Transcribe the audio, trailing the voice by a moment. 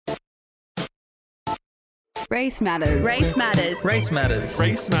Race matters. Race matters. Race matters.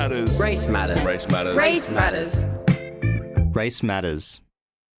 Race matters. Race matters. Race matters. Race matters. Race matters.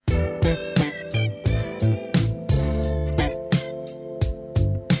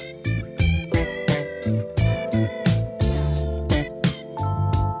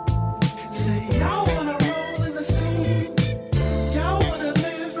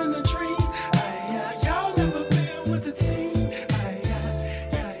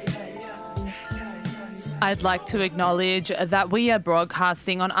 I'd like to acknowledge that we are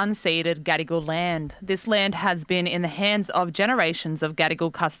broadcasting on unceded Gadigal land. This land has been in the hands of generations of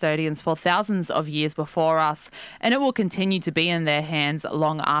Gadigal custodians for thousands of years before us, and it will continue to be in their hands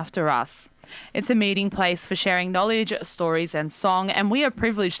long after us. It's a meeting place for sharing knowledge, stories and song, and we are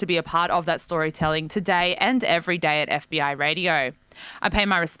privileged to be a part of that storytelling today and every day at FBI Radio. I pay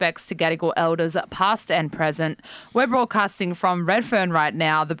my respects to Gadigal elders past and present. We're broadcasting from Redfern right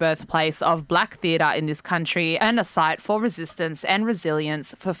now, the birthplace of black theatre in this country and a site for resistance and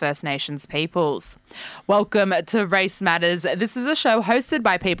resilience for First Nations peoples. Welcome to Race Matters. This is a show hosted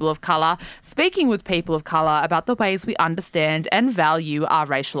by people of colour, speaking with people of colour about the ways we understand and value our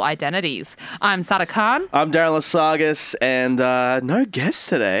racial identities. I'm Sada Khan. I'm Darren Lasagas, and no guests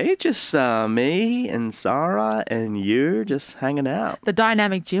today, just me and Sarah and you just hanging out. The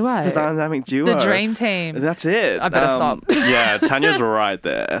dynamic duo. The dynamic duo. The dream team. That's it. I better stop. Yeah, Tanya's right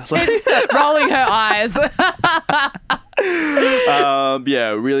there. So, rolling her eyes. yeah,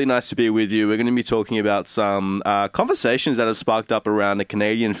 really nice to be with you. We're going to be talking about some conversations that have sparked up around a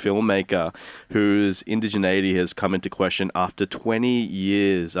Canadian filmmaker whose indigeneity has come into question after 20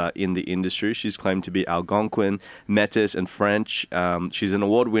 years in the industry. She's claimed to be Algonquin, Métis, and French. She's an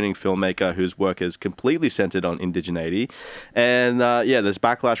award-winning filmmaker whose work is completely centered on indigeneity. And there's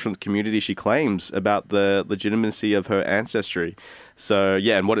backlash from the community, she claims, about the legitimacy of her ancestry. So,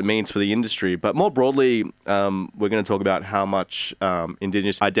 yeah, and what it means for the industry. But more broadly, we're going to talk about how much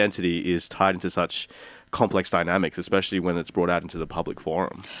Indigenous identity is tied into such complex dynamics, especially when it's brought out into the public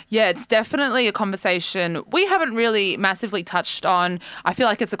forum. Yeah, it's definitely a conversation we haven't really massively touched on. I feel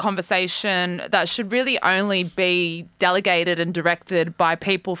like it's a conversation that should really only be delegated and directed by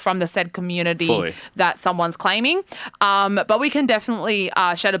people from the said community Fully. That someone's claiming. But we can definitely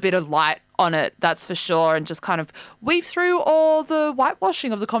shed a bit of light on it, that's for sure, and just kind of weave through all the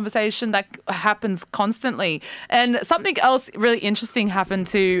whitewashing of the conversation that happens constantly. And something else really interesting happened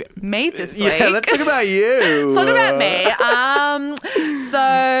to me this week. Yeah, let's talk about you. Let's talk about me. So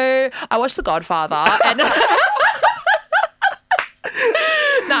I watched The Godfather and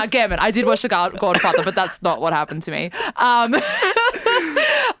nah, gammon. I did watch The Godfather, but that's not what happened to me.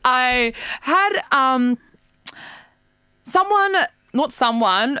 I had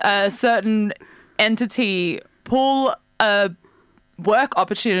a certain entity pull a work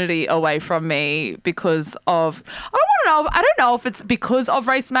opportunity away from me because of, I don't know if it's because of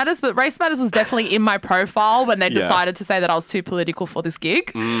Race Matters, but Race Matters was definitely in my profile when they decided to say that I was too political for this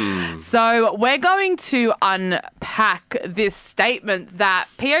gig. So we're going to unpack this statement that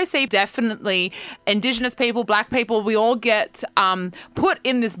POC, definitely Indigenous people, black people, we all get put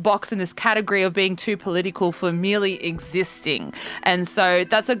in this box, in this category of being too political for merely existing. And so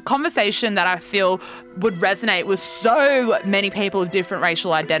that's a conversation that I feel would resonate with so many people of different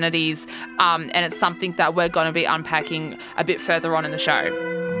racial identities, and it's something that we're going to be unpacking a bit further on in the show.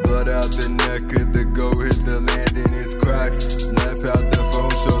 Blood out the neck of the go hit the land in its cracks. Snap out the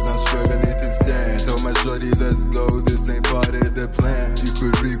phone shows, I'm struggling to stand. Told my shorty, let's go, this ain't part of the plan. You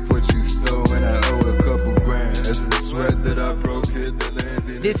could reap what you sow, and I owe a couple grand. As the sweat that I broke hit the land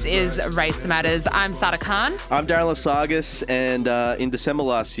in This is Race Matters. I'm Sada Khan. I'm Darren Lasagas, and in December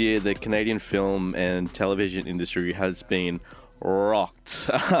last year, the Canadian film and television industry has been rocked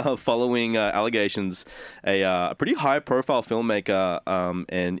following allegations. A pretty high-profile filmmaker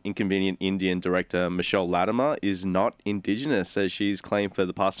and Inconvenient Indian director, Michelle Latimer, is not Indigenous, as she's claimed for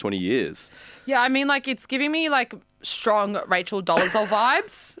the past 20 years. Yeah, I mean, like, it's giving me, like, strong Rachel Dolezal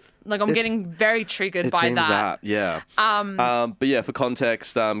vibes. Like, I'm getting very triggered by that. Yeah. But yeah, for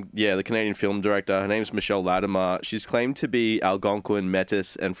context, the Canadian film director, her name's Michelle Latimer. She's claimed to be Algonquin,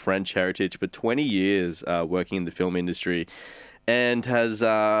 Métis, and French heritage for 20 years working in the film industry, and has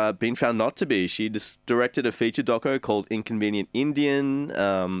been found not to be. She directed a feature doco called Inconvenient Indian.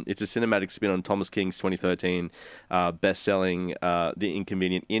 It's a cinematic spin on Thomas King's 2013 best-selling The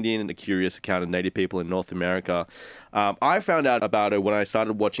Inconvenient Indian, a curious account of Native people in North America. I found out about it when I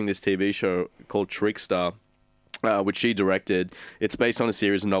started watching this TV show called Trickster, which she directed. It's based on a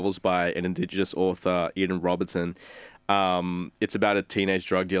series of novels by an Indigenous author, Eden Robertson. It's about a teenage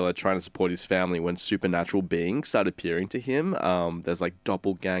drug dealer trying to support his family when supernatural beings start appearing to him. There's like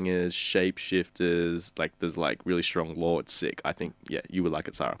doppelgangers, shapeshifters, like there's like really strong lore. It's sick. I think, yeah, you would like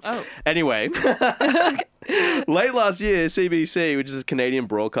it, Sarah. Oh. Anyway, late last year, CBC, which is a Canadian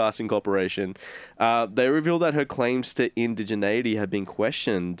Broadcasting Corporation, they revealed that her claims to indigeneity had been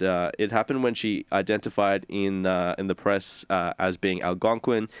questioned. It happened when she identified in the press as being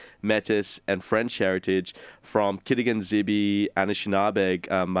Algonquin, Métis, and French heritage from Kitigan Zibi, Anishinaabe,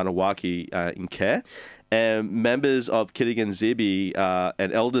 Manawaki in Care. And members of Kitigan Zibi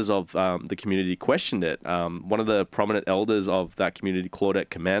and elders of the community questioned it. One of the prominent elders of that community, Claudette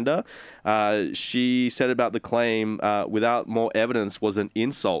Commander, she said about the claim, without more evidence, was an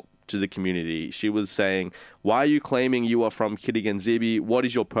insult to the community. She was saying, "Why are you claiming you are from Kitigan Zibi? What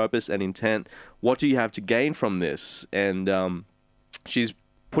is your purpose and intent? What do you have to gain from this?" And she's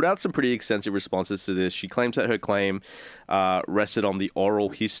put out some pretty extensive responses to this. She claims that her claim rested on the oral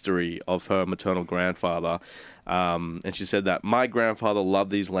history of her maternal grandfather. And she said that my grandfather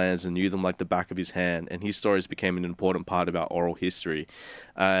loved these lands and knew them like the back of his hand, and his stories became an important part of our oral history.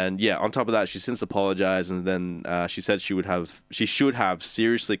 And yeah, on top of that, she's since apologized, and then she said she should have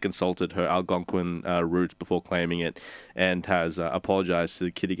seriously consulted her Algonquin roots before claiming it, and has apologized to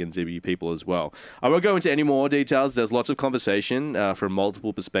the Kitigan Zibi people as well. I won't go into any more details. There's lots of conversation from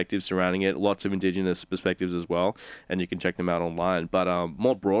multiple perspectives surrounding it, lots of Indigenous perspectives as well, and you can check them out online. But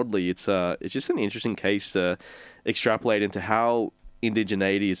more broadly, it's just an interesting case to extrapolate into how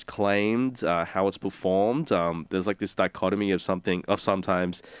indigeneity is claimed, how it's performed. There's like this dichotomy of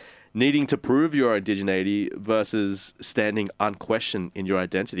sometimes needing to prove your indigeneity versus standing unquestioned in your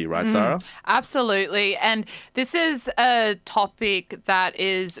identity, right, Sarah? Absolutely. And this is a topic that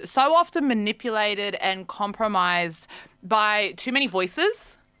is so often manipulated and compromised by too many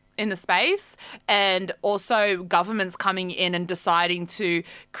voices in the space, and also governments coming in and deciding to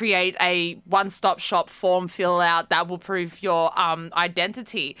create a one-stop shop form fill out that will prove your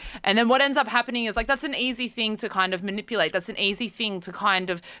identity. And then what ends up happening is, like, that's an easy thing to kind of manipulate. That's an easy thing to kind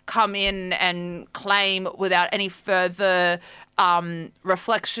of come in and claim without any further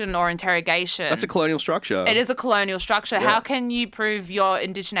reflection or interrogation. That's a colonial structure. It is a colonial structure. Yeah. How can you prove your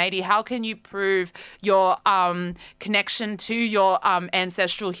indigeneity? How can you prove your connection to your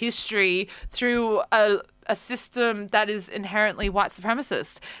ancestral history through a system that is inherently white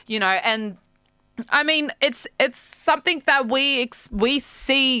supremacist? You know, and I mean, it's something that we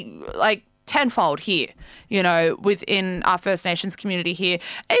see like tenfold here, you know, within our First Nations community here.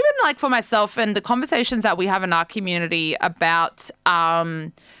 Even like for myself and the conversations that we have in our community about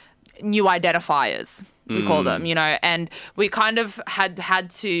new identifiers, we call them, you know, and we kind of had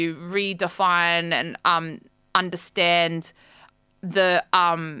to redefine and understand the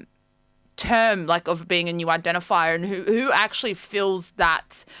term like of being a new identifier, and who actually feels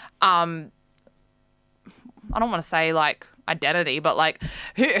that I don't want to say like identity, but like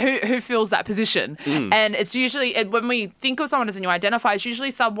who fills that position. And it's usually, when we think of someone as a new identifier, it's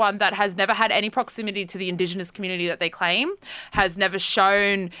usually someone that has never had any proximity to the Indigenous community that they claim, has never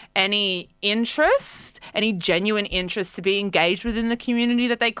shown any interest, any genuine interest to be engaged within the community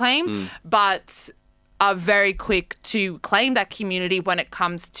that they claim, but are very quick to claim that community when it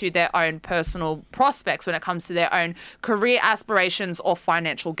comes to their own personal prospects, when it comes to their own career aspirations or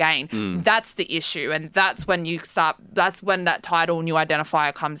financial gain. That's the issue. And that's when that's when that title new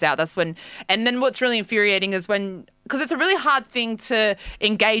identifier comes out. And then what's really infuriating is because it's a really hard thing to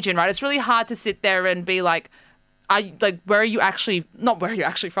engage in, right? It's really hard to sit there and be like, where are you actually, not where are you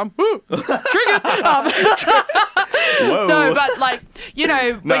actually from? Ooh, triggered. Whoa. No, but like, you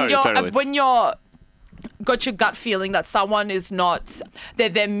know, Totally. when you're got your gut feeling that someone is not,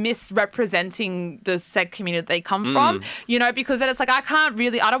 they're misrepresenting the said community they come from, you know, because then it's like, I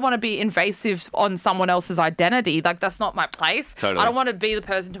don't want to be invasive on someone else's identity. Like, that's not my place. Totally. I don't want to be the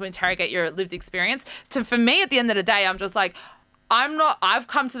person to interrogate your lived experience. For me, at the end of the day, I'm just like, I've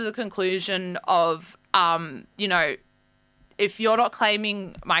come to the conclusion of, you know, if you're not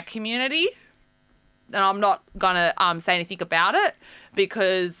claiming my community, then I'm not going to say anything about it,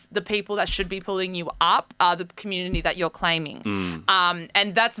 because the people that should be pulling you up are the community that you're claiming.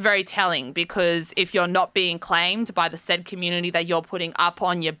 And that's very telling, because if you're not being claimed by the said community that you're putting up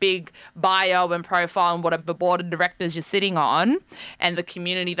on your big bio and profile and whatever board of directors you're sitting on, and the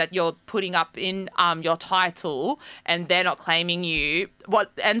community that you're putting up in your title, and they're not claiming you,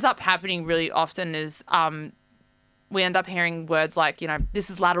 what ends up happening really often is we end up hearing words like, you know, this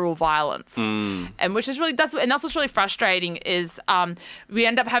is lateral violence. And which is really, that's what's really frustrating is we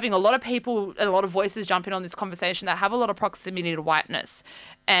end up having a lot of people and a lot of voices jump in on this conversation that have a lot of proximity to whiteness,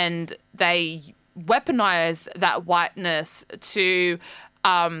 and they weaponize that whiteness to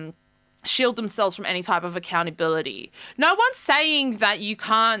shield themselves from any type of accountability. No one's saying that you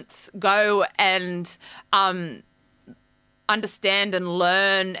can't go and understand and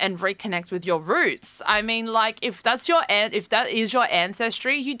learn and reconnect with your roots. I mean, like, if that is your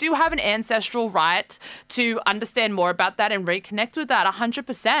ancestry, you do have an ancestral right to understand more about that and reconnect with that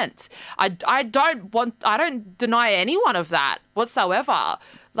 100%. I don't deny anyone of that whatsoever.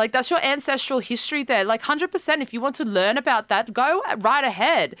 Like, that's your ancestral history there. Like, 100%, if you want to learn about that, go right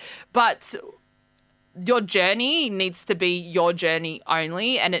ahead. But your journey needs to be your journey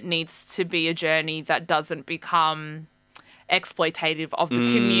only, and it needs to be a journey that doesn't become exploitative of the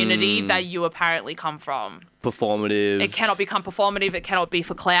community that you apparently come from. Performative. It cannot become performative. It cannot be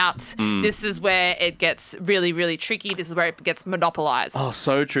for clout. This is where it gets really, really tricky. This is where it gets monopolized. Oh,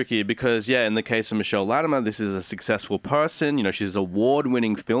 so tricky because, yeah, in the case of Michelle Latimer, this is a successful person. You know, she's an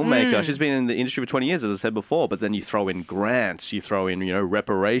award-winning filmmaker. She's been in the industry for 20 years, as I said before, but then you throw in grants, you throw in, you know,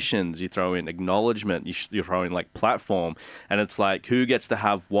 reparations, you throw in acknowledgement, you throw in, like, platform, and it's like, who gets to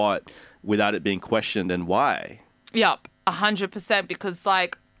have what without it being questioned and why? Yep, 100%, because,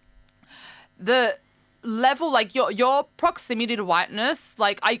 like, the level, like, your proximity to whiteness,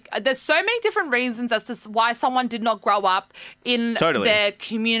 like, there's so many different reasons as to why someone did not grow up in their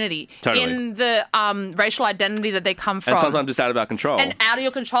community, in the racial identity that they come from. And sometimes it's out of our control. And out of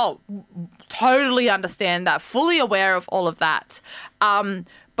your control. Totally understand that, fully aware of all of that.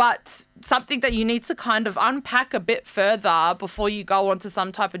 But something that you need to kind of unpack a bit further before you go onto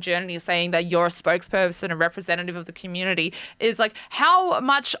some type of journey saying that you're a spokesperson, a representative of the community, is like how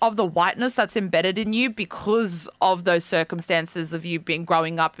much of the whiteness that's embedded in you because of those circumstances of you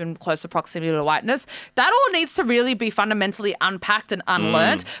growing up in closer proximity to whiteness, that all needs to really be fundamentally unpacked and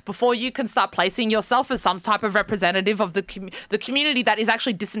unlearned before you can start placing yourself as some type of representative of the community that is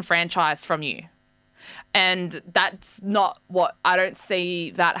actually disenfranchised from you. And that's not what, I don't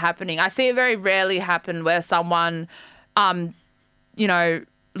see that happening. I see it very rarely happen where someone, you know,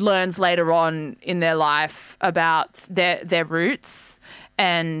 learns later on in their life about their roots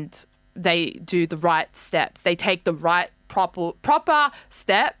and they do the right steps. They take the right proper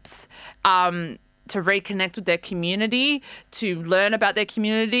steps to reconnect with their community, to learn about their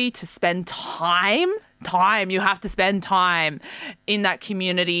community, to spend time. You have to spend time in that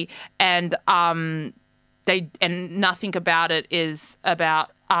community, and nothing about it is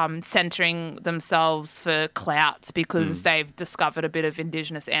about centering themselves for clout because they've discovered a bit of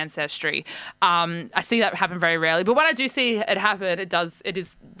Indigenous ancestry. I see that happen very rarely, but when I do see it happen, it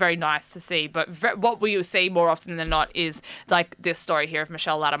is very nice to see. But what we see more often than not is like this story here of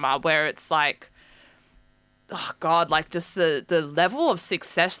Michelle Latimer, where it's like, oh God, like just the level of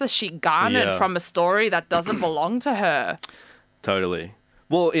success that she garnered from a story that doesn't belong to her. Totally.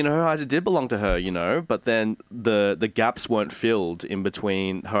 Well, in her eyes, it did belong to her, you know, but then the gaps weren't filled in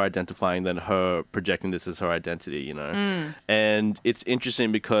between her identifying and her projecting this as her identity, you know. And it's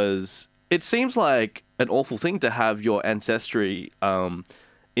interesting because it seems like an awful thing to have your ancestry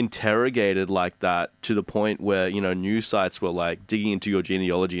interrogated like that to the point where, you know, news sites were like digging into your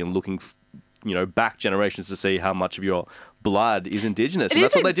genealogy and looking, you know, back generations to see how much of your blood is Indigenous. And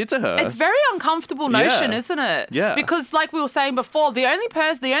that's what they did to her. It's a very uncomfortable notion, isn't it? Yeah. Because like we were saying before, the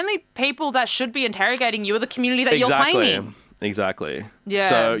only people that should be interrogating you are the community that you're claiming. Exactly. Yeah.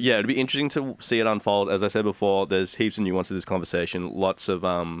 So, yeah, it'd be interesting to see it unfold. As I said before, there's heaps of nuance to this conversation, lots of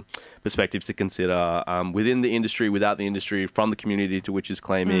perspectives to consider within the industry, without the industry, from the community to which is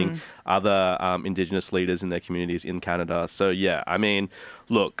claiming, other Indigenous leaders in their communities in Canada. So, yeah, I mean,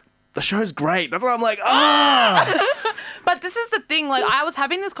 look, the show's great. That's why I'm like, But this is the thing, like I was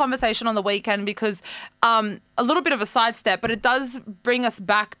having this conversation on the weekend because a little bit of a sidestep, but it does bring us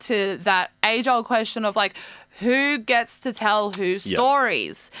back to that age-old question of like, who gets to tell whose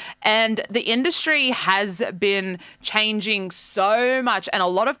stories? And the industry has been changing so much, and a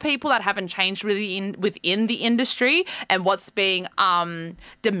lot of people that haven't changed within the industry and what's being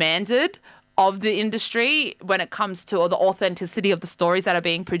demanded of the industry when it comes to the authenticity of the stories that are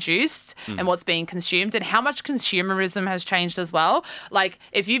being produced and what's being consumed, and how much consumerism has changed as well. Like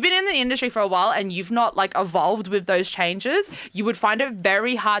if you've been in the industry for a while and you've not like evolved with those changes, you would find it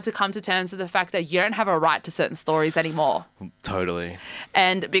very hard to come to terms with the fact that you don't have a right to certain stories anymore. Totally.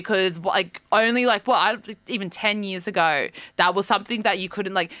 And because like only like even 10 years ago, that was something that you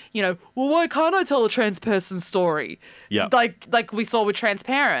couldn't like, you know, well, why can't I tell a trans person's story? Yeah. Like we saw with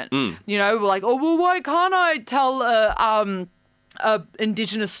Transparent, you know, like, oh, well, why can't I tell a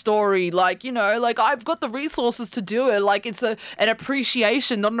Indigenous story? Like, you know, like I've got the resources to do it. Like it's an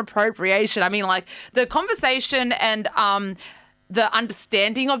appreciation, not an appropriation. I mean, like the conversation and the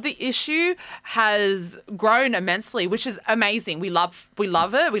understanding of the issue has grown immensely, which is amazing. We love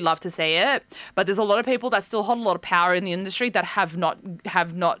it. We love to see it. But there's a lot of people that still hold a lot of power in the industry that have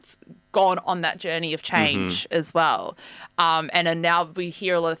not gone on that journey of change as well. And then now we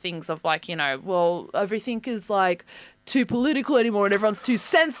hear a lot of things of like, well, everything is like too political anymore and everyone's too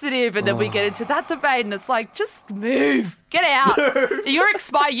sensitive. And then we get into that debate and it's like, just move, get out. You're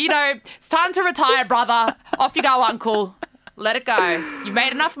expired. It's time to retire, brother. Off you go, uncle. Let it go. You've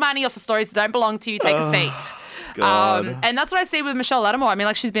made enough money off of stories that don't belong to you. Take a seat. God. And that's what I see with Michelle Lattimore. I mean,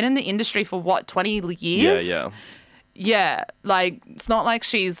 like, she's been in the industry for 20 years? Yeah, like, it's not like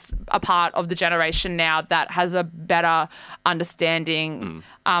she's a part of the generation now that has a better understanding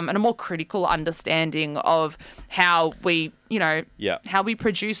and a more critical understanding of how we, how we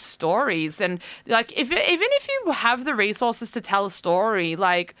produce stories. And, like, even if you have the resources to tell a story,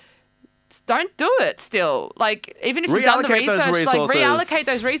 like, don't do it still. Like, even if you've done the research, like, reallocate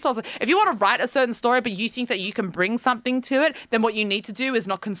those resources. If you want to write a certain story, but you think that you can bring something to it, then what you need to do is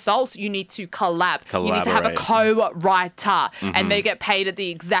not consult. You need to collaborate. You need to have a co-writer and they get paid at the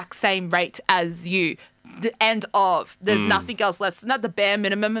exact same rate as you. The end of. There's nothing else less than that. The bare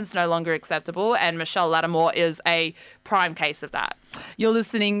minimum is no longer acceptable, and Michelle Lattimore is a prime case of that. You're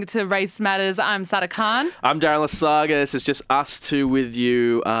listening to Race Matters. I'm Sada Khan. I'm Darren Lasaga. This is just us two with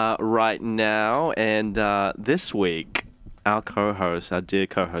you right now. And this week, our dear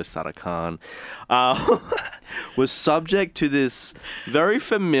co-host Sada Khan, was subject to this very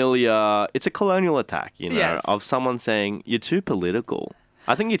familiar, it's a colonial attack, of someone saying, you're too political.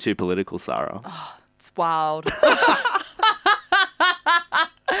 I think you're too political, Sarah. It's wild.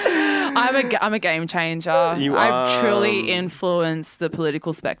 I'm a game changer. I've truly influenced the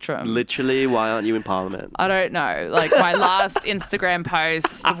political spectrum. Literally, why aren't you in Parliament? I don't know. Like, my last Instagram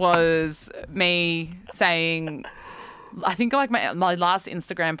post was me saying, I think like my last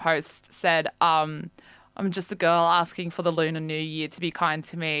Instagram post said, I'm just a girl asking for the Lunar New Year to be kind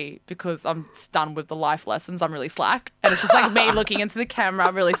to me because I'm done with the life lessons. I'm really slack. And it's just like me looking into the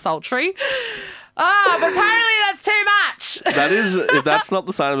camera, really sultry. But apparently that's too much. That is, if that's not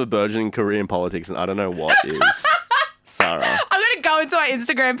the sign of a burgeoning career in politics, then I don't know what is. Sarah. I'm going to go into my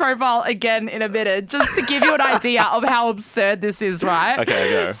Instagram profile again in a minute just to give you an idea of how absurd this is, right? Okay,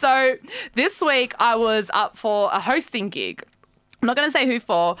 go. So this week I was up for a hosting gig. I'm not going to say who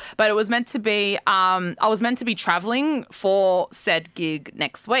for, but it was meant to be, I was meant to be traveling for said gig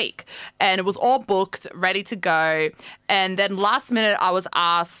next week. And it was all booked, ready to go. And then last minute, I was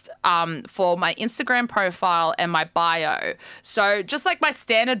asked for my Instagram profile and my bio. So just like my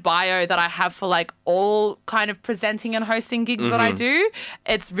standard bio that I have for like all kind of presenting and hosting gigs that I do,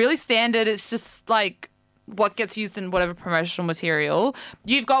 it's really standard. It's just like what gets used in whatever promotional material.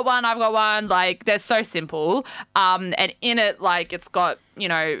 You've got one, I've got one. Like, they're so simple. And in it, like, it's got,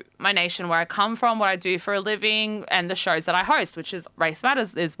 my nation, where I come from, what I do for a living, and the shows that I host, which is Race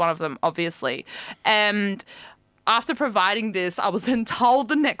Matters is one of them, obviously. And after providing this, I was then told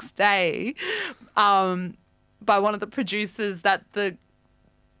the next day by one of the producers that I'm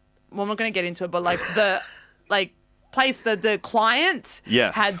not going to get into it, but the client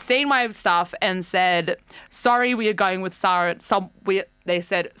had seen my stuff and said, sorry, we are going with Sarah. They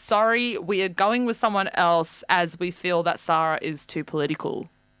said, sorry, we are going with someone else as we feel that Sarah is too political.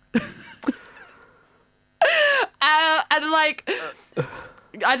 And like,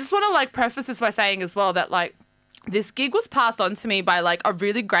 I just want to like preface this by saying as well that like, this gig was passed on to me by like a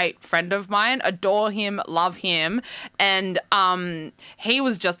really great friend of mine. Adore him, love him. And he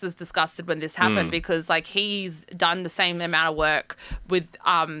was just as disgusted when this happened because like he's done the same amount of work with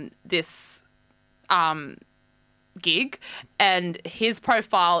this gig, and his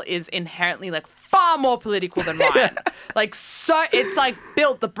profile is inherently like far more political than mine. Like, so it's like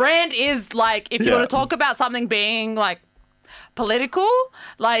built, the brand is like, if you want to talk about something being like political,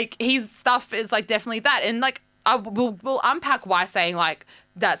 like his stuff is like definitely that. And like, we'll unpack why saying like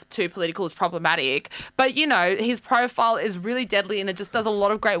that's too political is problematic, but his profile is really deadly, and it just does a lot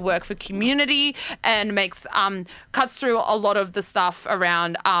of great work for community and makes cuts through a lot of the stuff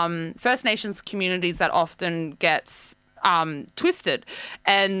around First Nations communities that often gets twisted.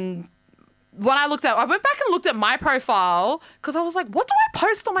 And when I went back and looked at my profile because I was like, what do I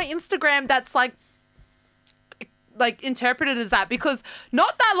post on my Instagram that's like interpreted as that? Because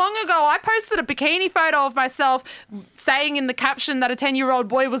not that long ago I posted a bikini photo of myself saying in the caption that a 10-year-old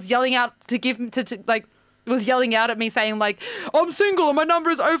boy was yelling out was yelling out at me saying like, I'm single and my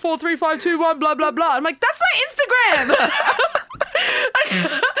number is 043521 blah blah blah. I'm like, that's my Instagram.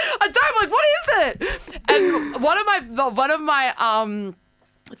 I don't, like, what is it? And one of my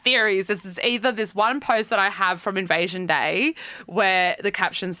theories is it's either this one post that I have from Invasion Day where the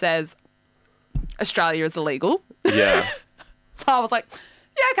caption says, Australia is illegal. Yeah. So I was like,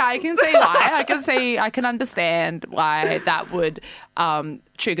 yeah, okay, I can see why. I can understand why that would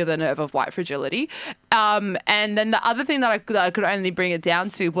trigger the nerve of white fragility. And then the other thing that I could only bring it down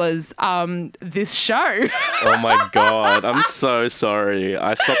to was this show. Oh my God. I'm so sorry.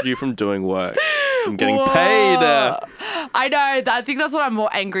 I stopped you from doing work. I'm getting paid. I know. I think that's what I'm more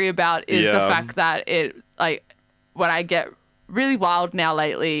angry about is the fact that when I get really wild now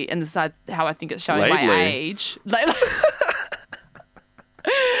lately, and this is how I think it's showing my age.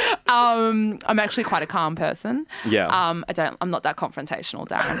 I'm actually quite a calm person. Yeah. I'm not that confrontational,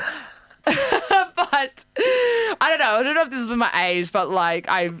 Darren. But I don't know if this is with my age, but like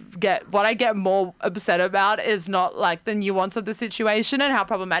what I get more upset about is not like the nuance of the situation and how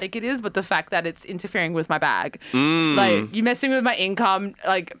problematic it is, but the fact that it's interfering with my bag. Like, you messing with my income,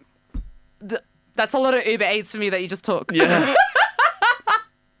 like that's a lot of Uber Eats for me that you just took. Yeah.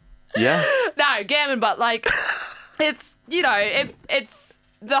 Yeah. No, gammon, but like it's, it's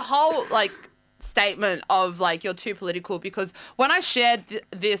the whole like statement of like you're too political, because when I shared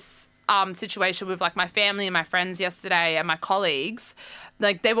this situation with like my family and my friends yesterday and my colleagues,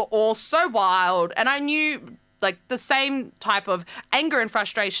 like they were all so wild, and I knew like the same type of anger and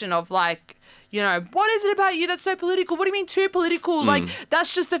frustration of like, what is it about you that's so political? What do you mean too political? Like,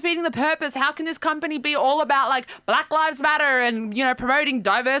 that's just defeating the purpose. How can this company be all about like Black Lives Matter and, promoting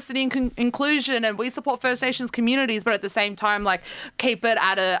diversity and inclusion, and we support First Nations communities, but at the same time, like keep it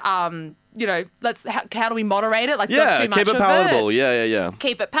at a, how do we moderate it? Like, not too much keep it palatable. Yeah.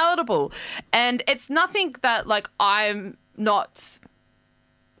 Keep it palatable. And it's nothing that like I'm not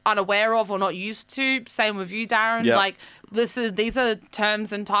unaware of or not used to. Same with you, Darren. Yep. Like, these are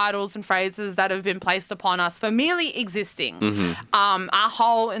terms and titles and phrases that have been placed upon us for merely existing our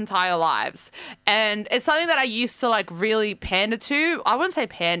whole entire lives. And it's something that I used to like really pander to. I wouldn't say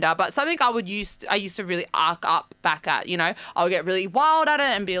pander, but something I used to really arc up back at, I would get really wild at it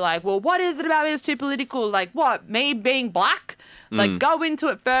and be like, well, what is it about me that's too political? Like, what, me being black? Like, go into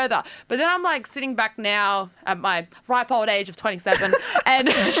it further. But then I'm like sitting back now at my ripe old age of 27 and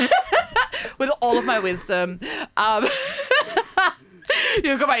with all of my wisdom.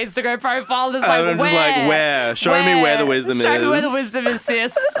 You look at my Instagram profile and it's like, I'm just like, where? Show me where the wisdom is. Show me where the wisdom is,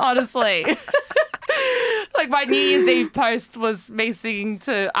 sis, honestly. Like, my New Year's Eve post was me singing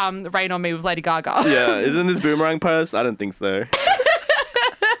to Rain On Me with Lady Gaga. Yeah, isn't this Boomerang post? I don't think so.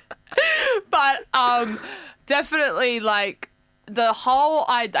 But definitely, like, the whole,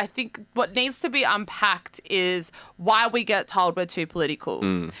 I think what needs to be unpacked is why we get told we're too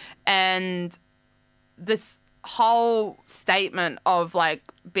political. And this whole statement of like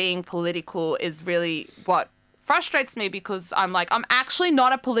being political is really what frustrates me, because I'm like, I'm actually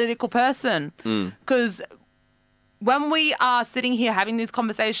not a political person. Because when we are sitting here having these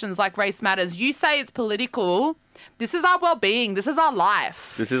conversations like Race Matters, you say it's political. This is our well-being. This is our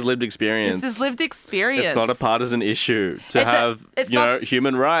life. This is lived experience. This is lived experience. It's not a partisan issue to have,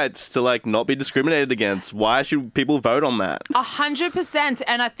 human rights, to like not be discriminated against. Why should people vote on that? 100%.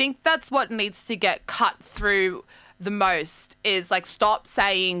 And I think that's what needs to get cut through the most, is like, stop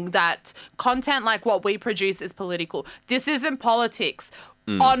saying that content like what we produce is political. This isn't politics.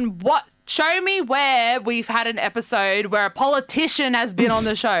 On what? Show me where we've had an episode where a politician has been on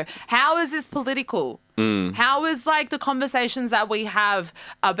the show. How is this political? How is like the conversations that we have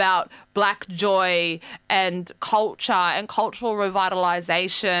about Black joy and culture and cultural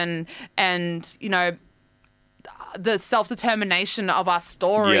revitalization and, the self-determination of our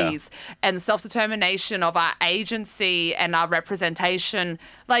stories and the self-determination of our agency and our representation,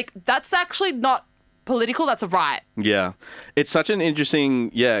 like, that's actually not political, that's a right. Yeah. It's such an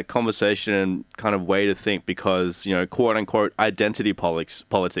interesting, conversation and kind of way to think, because, quote unquote identity politics.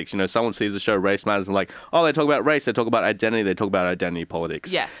 Someone sees the show Race Matters and like, oh, they talk about race, they talk about identity, they talk about identity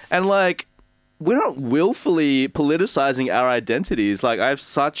politics. Yes. And like, we're not willfully politicizing our identities. Like, I have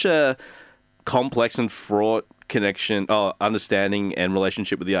such a complex and fraught understanding and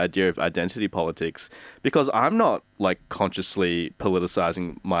relationship with the idea of identity politics, because I'm not like consciously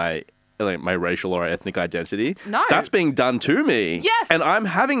politicizing my racial or ethnic identity. No. That's being done to me. Yes. And I'm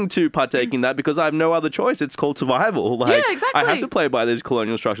having to partake in that because I have no other choice. It's called survival. Like, yeah, exactly. I have to play by these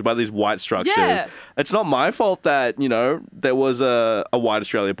colonial structures, by these white structures. Yeah. It's not my fault that, there was a white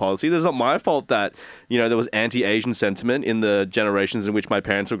Australia policy. It's not my fault that, there was anti-Asian sentiment in the generations in which my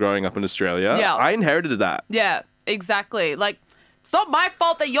parents were growing up in Australia. Yeah. I inherited that. Yeah, exactly. Like, it's not my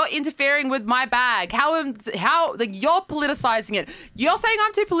fault that you're interfering with my bag. How like, you're politicizing it. You're saying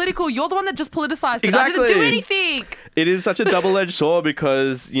I'm too political. You're the one that just politicized it. Exactly. I didn't do anything. It is such a double-edged sword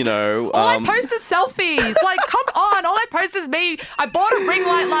because, you know... All I post is selfies. Like, come on. All I post is me. I bought a ring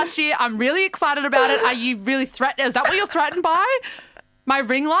light last year. I'm really excited about it. Are you really threatened? Is that what you're threatened by? My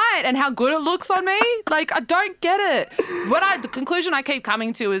ring light and how good it looks on me? Like, I don't get it. The conclusion I keep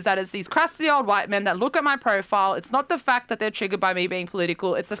coming to is that it's these crusty old white men that look at my profile. It's not the fact that they're triggered by me being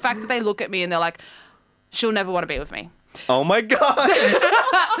political. It's the fact that they look at me and they're like, she'll never want to be with me. Oh my God.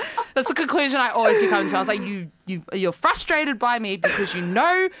 That's the conclusion I always keep coming to. I was like, you're frustrated by me because you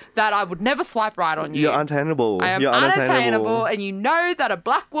know that I would never swipe right on you. You're unattainable. I am unattainable, and you know that a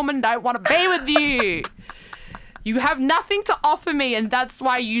black woman don't want to be with you. You have nothing to offer me, and that's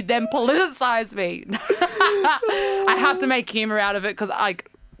why you then politicize me. I have to make humor out of it because like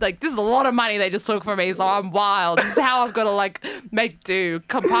this is a lot of money they just took from me, so I'm wild. This is how I've got to like make do,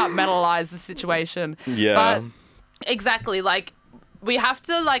 compartmentalize the situation. Yeah. But exactly, like we have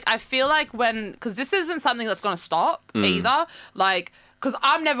to like. I feel like because this isn't something that's going to stop either. Like, because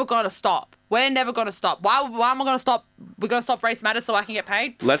I'm never going to stop. We're never going to stop. Why am I going to stop? We're going to stop Race Matters so I can get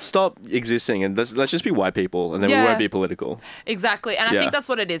paid? Let's stop existing and let's just be white people and then we won't be political. Exactly. And I think that's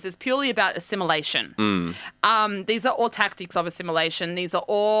what it is. It's purely about assimilation. These are all tactics of assimilation. These are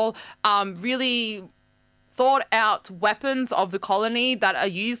all really thought out weapons of the colony that are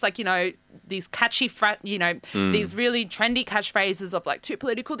used, like, you know, these catchy, these really trendy catchphrases of like too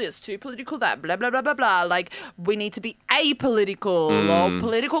political this, too political that, blah, blah, blah, blah, blah. Like we need to be apolitical or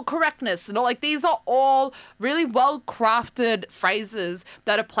political correctness. And all like these are all really well-crafted phrases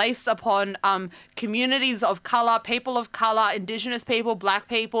that are placed upon communities of colour, people of colour, Indigenous people, black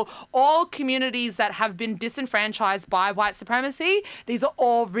people, all communities that have been disenfranchised by white supremacy. These are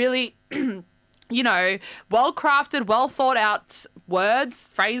all really... you know, well-crafted, well-thought-out words,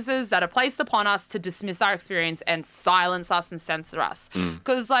 phrases that are placed upon us to dismiss our experience and silence us and censor us.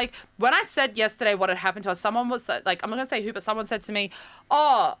 Because, like, when I said yesterday what had happened to us, someone was, like, I'm not going to say who, but someone said to me,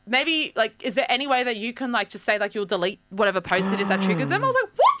 oh, maybe, like, is there any way that you can, like, just say, like, you'll delete whatever post it is that triggered them? I was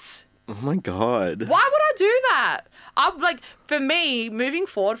like, what? Oh, my God. Why would I do that? I'm, like, for me, moving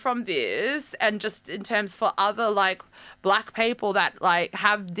forward from this and just in terms for other, like, black people that, like,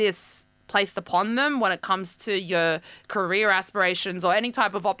 have this placed upon them when it comes to your career aspirations or any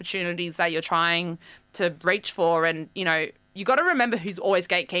type of opportunities that you're trying to reach for. And, you know, you got to remember who's always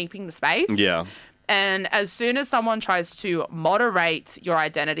gatekeeping the space. Yeah. And as soon as someone tries to moderate your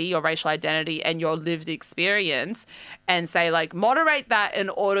identity, your racial identity and your lived experience and say, like, moderate that in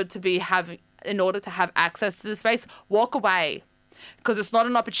order to have access to the space, walk away. Because it's not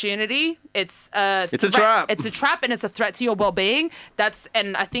an opportunity. It's a trap. It's a trap, and it's a threat to your well-being.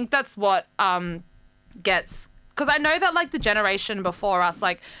 And I think that's what gets. Because I know that like the generation before us,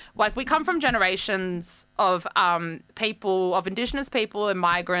 like we come from generations of people, of Indigenous people and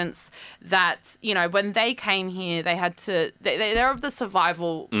migrants that, you know, when they came here, they had to. They're of the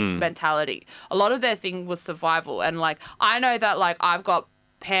survival mentality. A lot of their thing was survival, and like I know that like I've got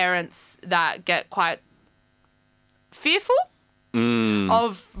parents that get quite fearful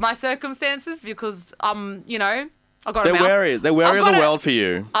of my circumstances because you know, I've got a mouth. They're wary of the world for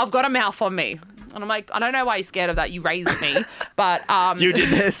you. I've got a mouth on me. And I'm like, I don't know why you're scared of that. You raised me. But you did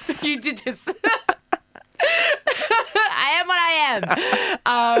this. You did this. I am what I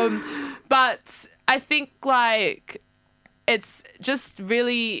am. But I think like it's just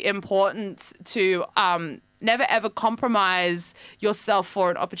really important to never ever compromise yourself for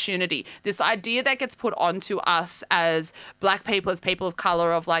an opportunity. This idea that gets put onto us as black people, as people of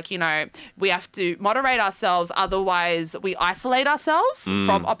colour, of like, you know, we have to moderate ourselves, otherwise we isolate ourselves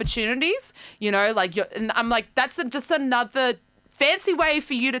from opportunities, you know, like, and I'm like, that's just another fancy way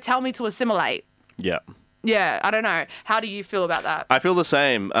for you to tell me to assimilate. Yeah. Yeah, I don't know. How do you feel about that? I feel the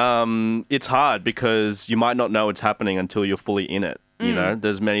same. It's hard because you might not know it's happening until you're fully in it. You know,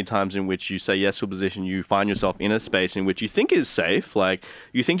 there's many times in which you say yes to a position, you find yourself in a space in which you think is safe. Like,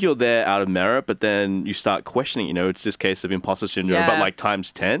 you think you're there out of merit, but then you start questioning, you know, it's this case of imposter syndrome, but like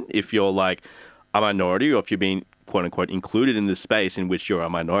times 10 if you're like a minority or if you're being quote unquote included in this space in which you're a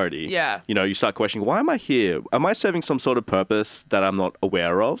minority. Yeah. You know, you start questioning, why am I here? Am I serving some sort of purpose that I'm not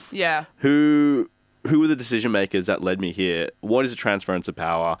aware of? Yeah. Who were the decision makers that led me here? What is the transference of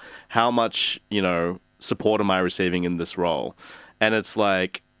power? How much, you know, support am I receiving in this role? And it's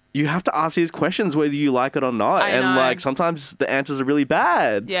like, you have to ask these questions whether you like it or not. And like, sometimes the answers are really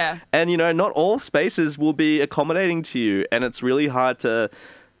bad. Yeah. And, you know, not all spaces will be accommodating to you. And it's really hard to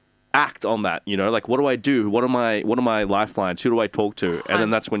act on that, you know, like, what do I do? What are my lifelines? Who do I talk to? And then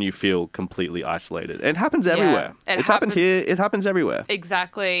that's when you feel completely isolated. And it happens everywhere. It's happened here. It happens everywhere.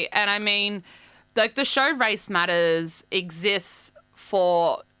 Exactly. And I mean, like, the show Race Matters exists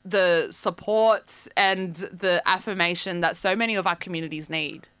for the support and the affirmation that so many of our communities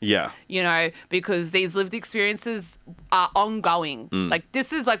need. Yeah. You know, because these lived experiences are ongoing. Like,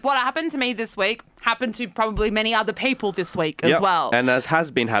 this is like what happened to me this week happened to probably many other people this week as Yep. well. And as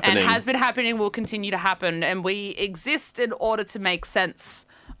has been happening. And has been happening, will continue to happen. And we exist in order to make sense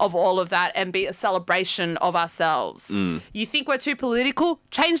of all of that and be a celebration of ourselves. You think we're too political?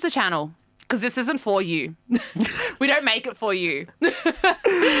 Change the channel. Because this isn't for you. We don't make it for you.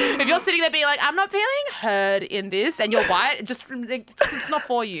 If you're sitting there being like, I'm not feeling heard in this, and you're white, it's not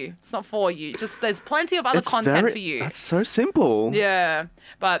for you. It's not for you. Just there's plenty of other content for you. That's so simple. Yeah.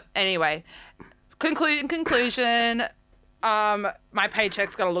 But anyway, conclusion, my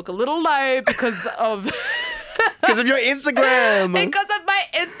paycheck's going to look a little low because of... Because of your Instagram. Because of my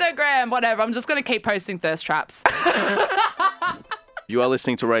Instagram. Whatever. I'm just going to keep posting thirst traps. You are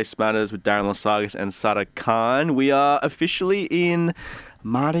listening to Race Matters with Darren Lasagas and Sada Khan. We are officially in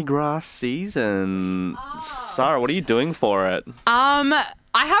Mardi Gras season. Sarah, what are you doing for it? I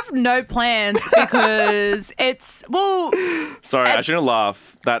have no plans because it's, well... Sorry, I shouldn't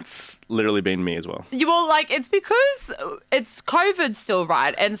laugh. That's literally been me as well. It's because it's COVID still,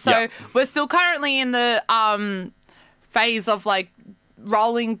 right? And so we're still currently in the phase of, like,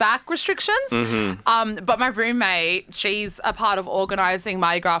 rolling back restrictions. But my roommate, she's a part of organising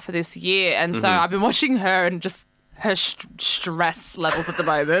Mardi Gras for this year. And so I've been watching her and just her stress levels at the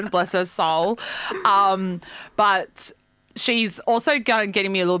moment, bless her soul. But she's also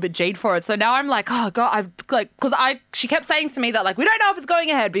getting me a little bit G'd for it. So now I'm like, oh God, she kept saying to me that, like, we don't know if it's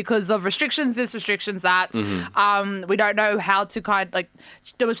going ahead because of restrictions, this, restrictions, that. We don't know how to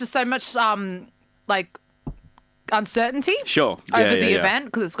there was just so much, uncertainty over the event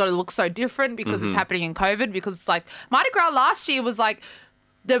because it's got to look so different because it's happening in COVID, because like Mardi Gras last year was like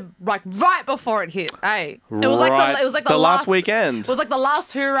right before it hit. Hey, it was like the last weekend. It was like the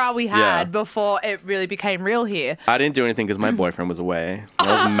last hurrah we had before it really became real here. I didn't do anything because my boyfriend was away. I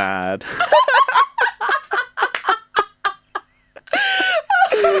was mad.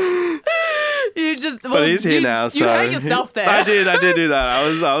 But he's here now, so... You hurt yourself there. I did do that. I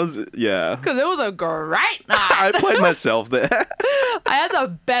was, yeah. Because it was a great night. I played myself there. I had the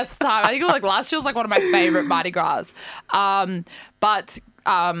best time. I think it was like last year was like one of my favorite Mardi Gras. But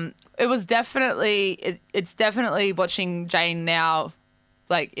it was definitely, it's definitely watching Jane now,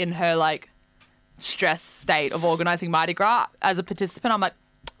 like in her like stress state of organising Mardi Gras as a participant. I'm like,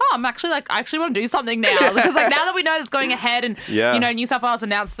 I actually want to do something now, because like now that we know it's going ahead, and you know, New South Wales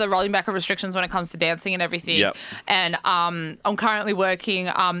announced the rolling back of restrictions when it comes to dancing and everything. And I'm currently working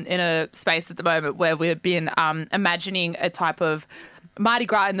in a space at the moment where we've been imagining a type of Mardi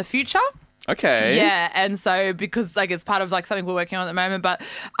Gras in the future. Okay. Yeah, and so because like it's part of like something we're working on at the moment, but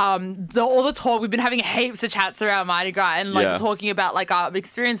all the talk, we've been having heaps of chats around Mardi Gras and like talking about like our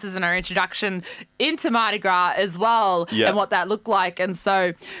experiences and our introduction into Mardi Gras as well, and what that looked like. And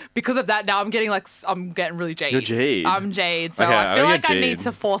so because of that, now I'm getting really jaded. You're jaded. I'm jaded, so I feel like I need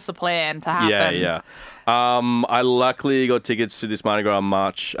to force a plan to happen. Yeah. I luckily got tickets to this Mardi Gras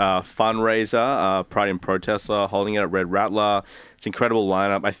March fundraiser. Pride and Protest are holding it at Red Rattler. It's an incredible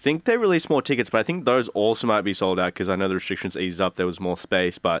lineup. I think they released more tickets, but I think those also might be sold out because I know the restrictions eased up. There was more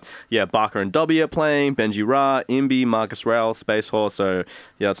space. But yeah, Barker and W are playing, Benji Ra, Imbi, Marcus Rail, Space Horse. So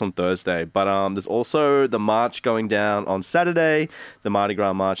yeah, it's on Thursday. But there's also the march going down on Saturday. The Mardi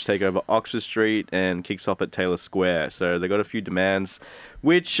Gras March take over Oxford Street and kicks off at Taylor Square. So they got a few demands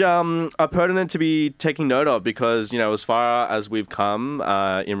which are pertinent to be taking note of because, you know, as far as we've come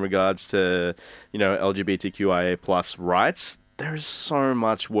in regards to, you know, LGBTQIA plus rights, there's so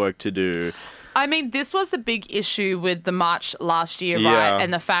much work to do. I mean, this was a big issue with the march last year, right?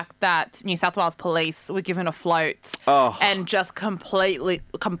 And the fact that New South Wales Police were given a float and just complete... Wait,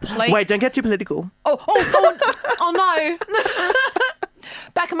 don't get too political. Oh no.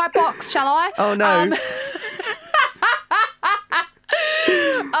 Back in my box, shall I? Oh, no.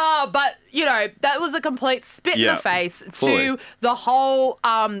 But, you know, that was a complete spit in the face to the whole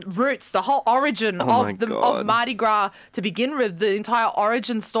roots, the whole origin of Mardi Gras to begin with, the entire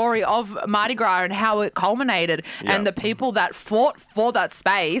origin story of Mardi Gras and how it culminated and the people that fought for that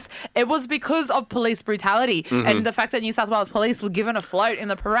space. It was because of police brutality and the fact that New South Wales Police were given a float in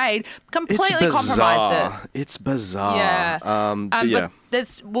the parade completely compromised it. It's bizarre. Yeah.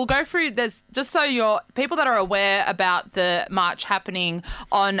 we'll go through. There's just so you're people that are aware about the march happening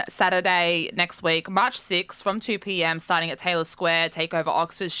on Saturday next week, March 6th from 2 p.m. starting at Taylor Square, take over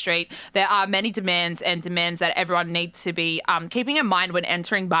Oxford Street. There are many demands that everyone needs to be keeping in mind when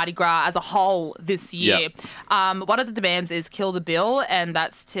entering Mardi Gras as a whole this year. Yep. One of the demands is kill the bill, and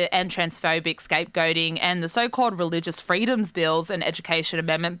that's to end transphobic scapegoating and the so-called religious freedoms bills and education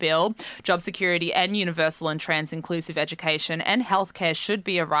amendment bill, job security and universal and trans-inclusive education and healthcare should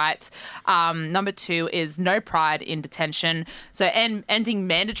be a right. Number 2 is no pride in detention. So ending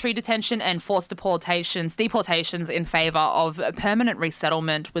mandatory detention and forced deportations in favour of permanent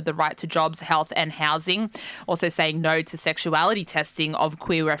resettlement with the right to jobs, health and housing. Also saying no to sexuality testing of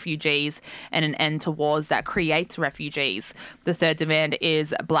queer refugees and an end to wars that create refugees. The third demand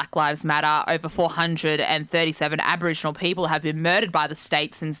is Black Lives Matter. Over 437 Aboriginal people have been murdered by the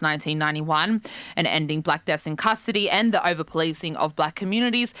state since 1991, and ending black deaths in custody and the over-policing of black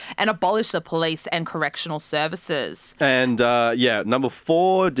communities, and abolish the police and correctional services. And number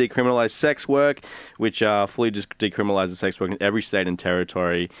 4, decriminalise sex work, which fully decriminalises sex work in every state and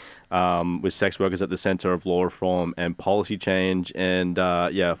territory, with sex workers at the centre of law reform and policy change. And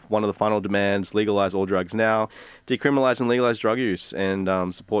one of the final demands, legalise all drugs now, decriminalise and legalise drug use,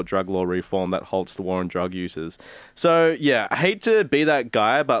 and support drug law reform that halts the war on drug users. So, I hate to be that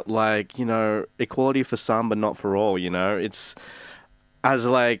guy, but equality for some but not for all, it's... As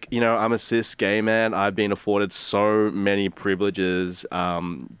I'm a cis gay man, I've been afforded so many privileges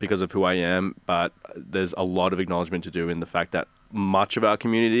because of who I am, but there's a lot of acknowledgement to do in the fact that much of our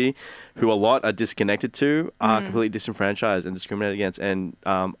community, who a lot are disconnected to, are completely disenfranchised and discriminated against, and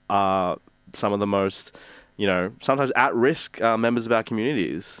are some of the most, sometimes at-risk members of our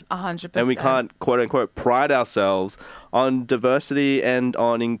communities. 100%. And we can't, quote-unquote, pride ourselves on diversity and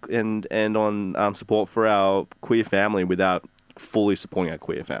on support for our queer family without fully supporting our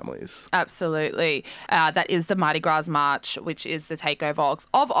queer families. Absolutely. That is the Mardi Gras March, which is the takeover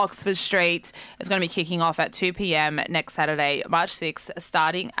of Oxford Street. It's going to be kicking off at 2 p.m. next Saturday, March 6th,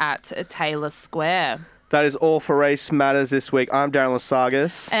 starting at Taylor Square. That is all for Race Matters this week. I'm Darren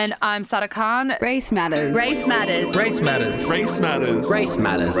Lasagas. And I'm Sada Khan. Race Matters. Race Matters. Race Matters. Race Matters. Race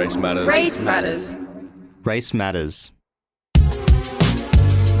Matters. Race Matters. Race Matters. Race Matters.